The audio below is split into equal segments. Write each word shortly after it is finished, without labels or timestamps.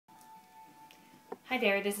Hi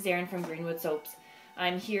there, this is Erin from Greenwood Soaps.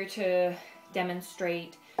 I'm here to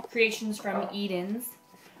demonstrate creations from Eden's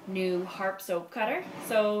new Harp soap cutter.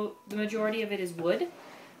 So the majority of it is wood.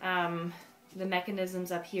 The mechanisms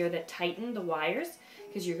up here that tighten the wires,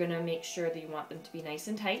 because you're going to make sure that you want them to be nice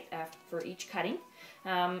and tight for each cutting.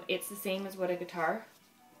 It's the same as what a guitar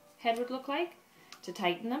head would look like to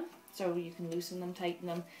tighten them. So you can loosen them, tighten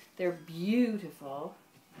them. They're beautiful.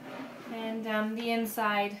 And the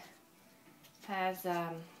inside has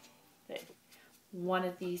one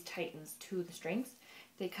of these tightens two of the strings.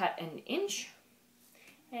 They cut an inch,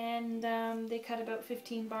 and they cut about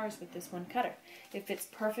 15 bars with this one cutter. It fits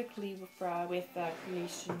perfectly with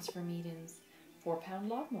creations from Eden's 4-pound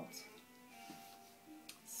log molds.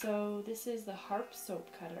 So this is the Harp soap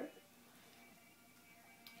cutter.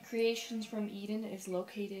 Creations from Eden is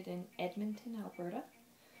located in Edmonton, Alberta.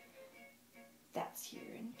 That's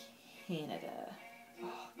here in Canada.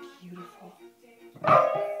 Oh, beautiful.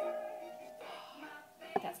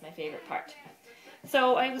 That's my favorite part.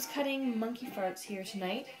 So I was cutting monkey farts here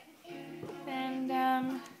tonight, and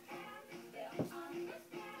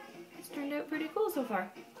it's turned out pretty cool so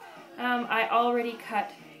far. I already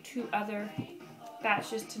cut 2 other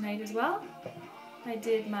batches tonight as well. I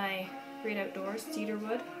did my Great Outdoors cedar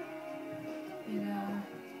wood.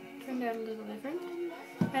 It turned out a little different.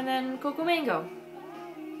 And then cocoa mango.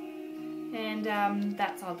 And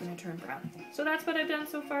that's all going to turn brown. So that's what I've done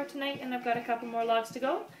so far tonight, and I've got a couple more logs to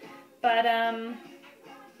go. But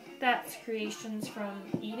that's creations from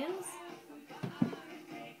Eden's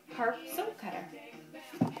Harp soap cutter.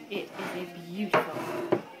 It is a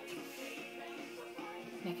beautiful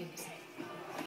mechanism.